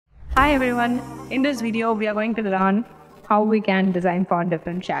Hi everyone, in this video we are going to learn how we can design for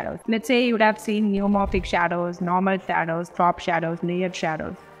different shadows. Let's say you would have seen neumorphic shadows, normal shadows, crop shadows, layered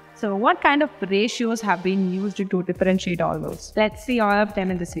shadows. So what kind of ratios have been used to differentiate all those? Let's see all of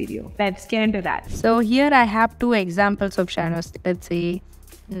them in this video. Let's get into that. So here I have two examples of shadows. Let's say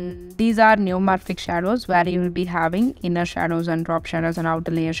these are neumorphic shadows where you will be having inner shadows and drop shadows and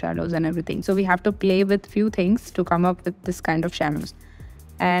outer layer shadows and everything. So we have to play with few things to come up with this kind of shadows.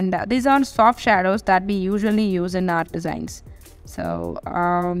 And these are soft shadows that we usually use in art designs. So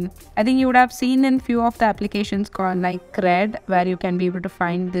I think you would have seen in few of the applications called like Red, where you can be able to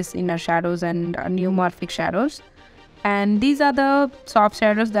find this inner shadows and neumorphic shadows. And these are the soft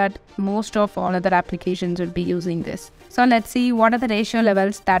shadows that most of all other applications will be using this. So let's see what are the ratio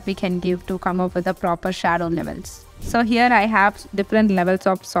levels that we can give to come up with the proper shadow levels. So here I have different levels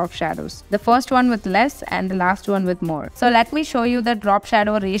of soft shadows. The first one with less and the last one with more. So let me show you the drop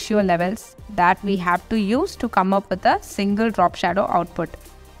shadow ratio levels that we have to use to come up with a single drop shadow output.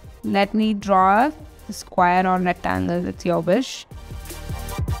 Let me draw a square or rectangle, it's your wish.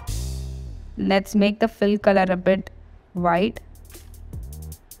 Let's make the fill color a bit white.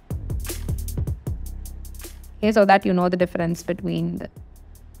 Okay, so that you know the difference between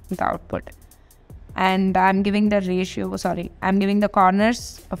the output. And I'm giving the ratio, I'm giving the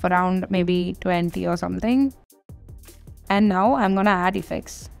corners of around maybe 20 or something. And now I'm gonna add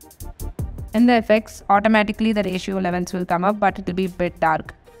effects. In the effects, automatically the ratio levels will come up, but it will be a bit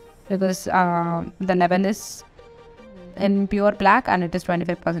dark because the level is in pure black and it is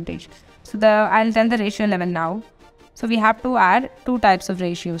 25%. So I'll tell the ratio level now. So we have to add two types of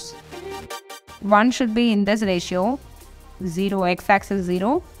ratios. One should be in this ratio, 0, x-axis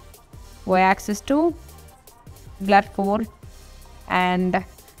 0, y-axis 2, blur 4, and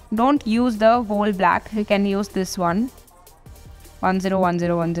don't use the whole black. You can use this one,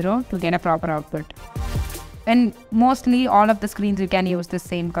 101010 to get a proper output. And mostly all of the screens you can use the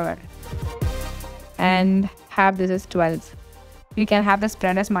same color. And have this as 12. You can have the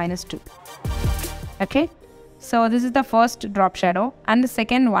spread as -2. Okay. So this is the first drop shadow, and the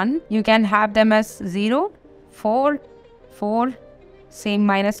second one you can have them as 0, 4, 4, same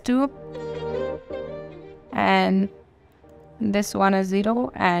 -2, and this one is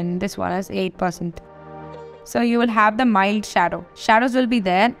 0 and this one is 8%. So you will have the mild shadow. Shadows will be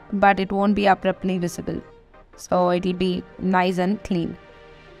there, but it won't be abruptly visible. So it will be nice and clean.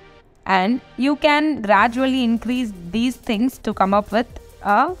 And you can gradually increase these things to come up with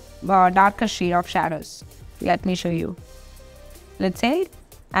a darker shade of shadows. Let me show you. Let's say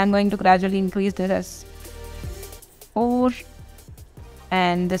I'm going to gradually increase this as 4,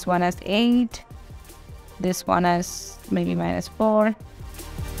 and this one as 8, this one as maybe -4,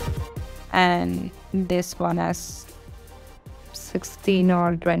 and this one as 16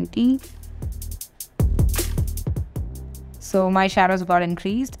 or 20. So my shadows got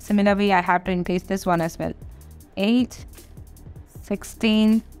increased. Similarly, I have to increase this one as well. 8,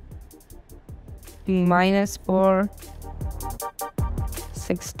 16, -4,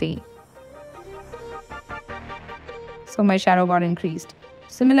 60. So my shadow got increased.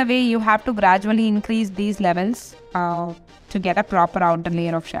 Similar way, you have to gradually increase these levels to get a proper outer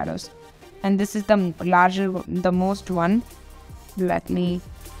layer of shadows. And this is the most one.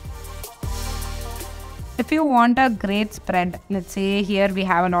 If you want a great spread, let's say here we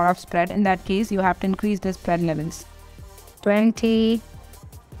have a lot of spread. In that case, you have to increase the spread levels. 20,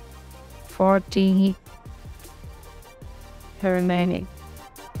 40, remaining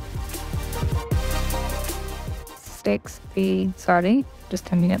 60, sorry,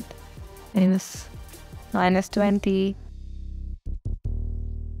 just a minute, -20,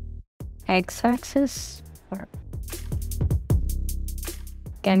 x-axis,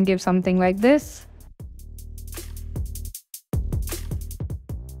 can give something like this.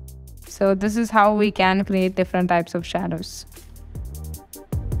 So this is how we can create different types of shadows.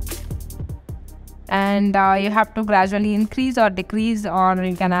 And you have to gradually increase or decrease, or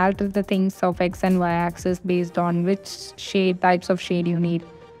you can alter the things of x and y axis based on which types of shade you need.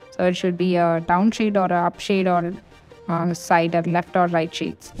 So it should be a down shade or a up shade, or side or left or right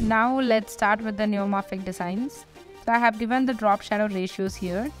shades. Now let's start with the neumorphic designs. So I have given the drop shadow ratios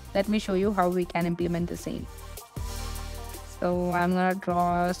here. Let me show you how we can implement the same. So I'm gonna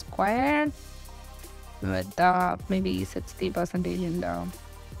draw a square with maybe 60% in the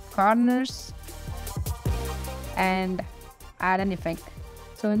corners, and add an effect.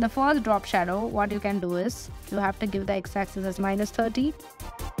 So in the first drop shadow, what you can do is you have to give the x-axis as -30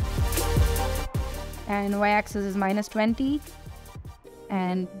 and y-axis is -20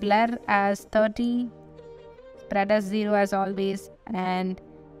 and blur as 30, spread as 0 as always, and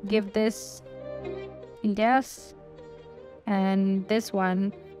give this yes, and this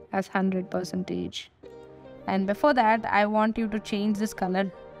one as 100%. And before that, I want you to change this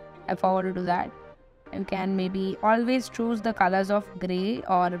color. If I were to do that, you can maybe always choose the colors of gray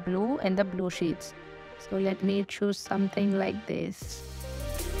or blue in the blue shades. So let me choose something like this.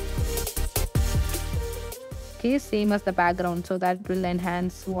 Okay, same as the background, so that will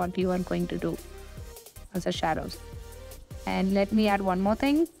enhance what you are going to do as the shadows. And let me add one more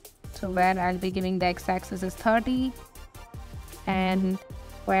thing. So where I'll be giving the x-axis is 30 and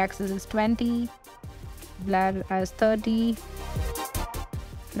y-axis is 20, blur as 30,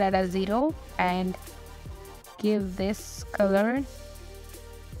 red as 0, and give this color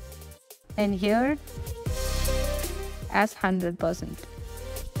and here as 100%.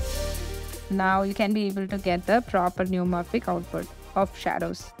 Now you can be able to get the proper neumorphic output of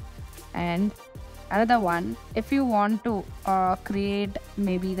shadows. And another one, if you want to create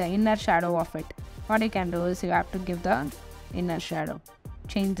maybe the inner shadow of it, what you can do is you have to give the inner shadow.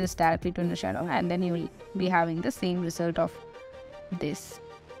 Change this directly to inner shadow, and then you will be having the same result of this.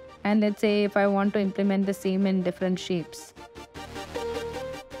 And let's say if I want to implement the same in different shapes,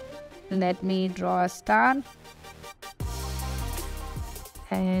 let me draw a star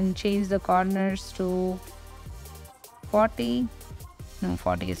and change the corners to 40. No,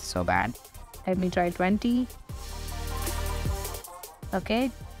 40 is so bad. Let me try 20.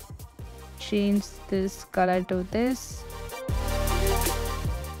 Okay, change this color to this.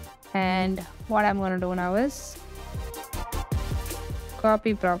 And what I'm going to do now is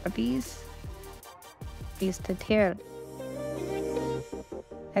copy properties, paste it here.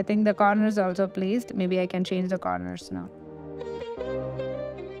 I think the corners also placed. Maybe I can change the corners now.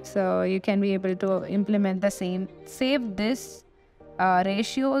 So you can be able to implement the same. Save this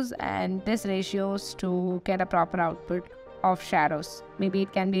ratios and this ratios to get a proper output of shadows. Maybe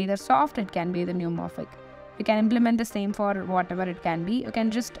it can be either soft, it can be the neumorphic. You can implement the same for whatever it can be. You can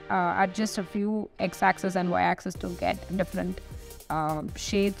just adjust a few x-axis and y-axis to get different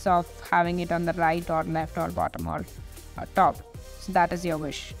shades of having it on the right or left or bottom or top. So that is your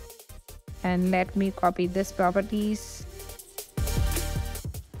wish. And let me copy this properties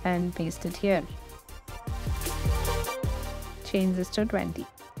and paste it here. Change this to 20.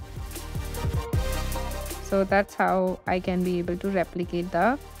 So that's how I can be able to replicate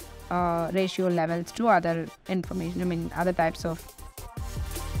the ratio levels to other information, other types of.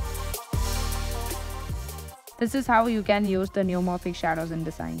 This is how you can use the neumorphic shadows in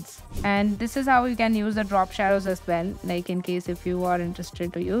designs. And this is how you can use the drop shadows as well. Like in case if you are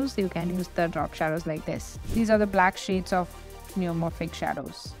interested to use, you can use the drop shadows like this. These are the black shades of neumorphic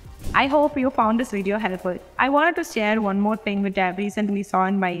shadows. I hope you found this video helpful. I wanted to share one more thing which I recently saw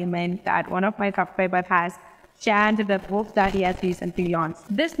in my event, that one of my subscribers has shared the book that he has recently launched.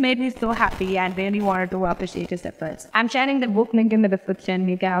 This made me so happy and really wanted to appreciate his efforts. I'm sharing the book link in the description.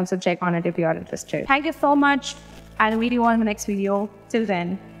 You can also check on it if you are interested. Thank you so much. I'll meet you on the next video. Till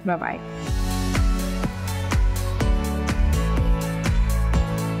then, bye-bye.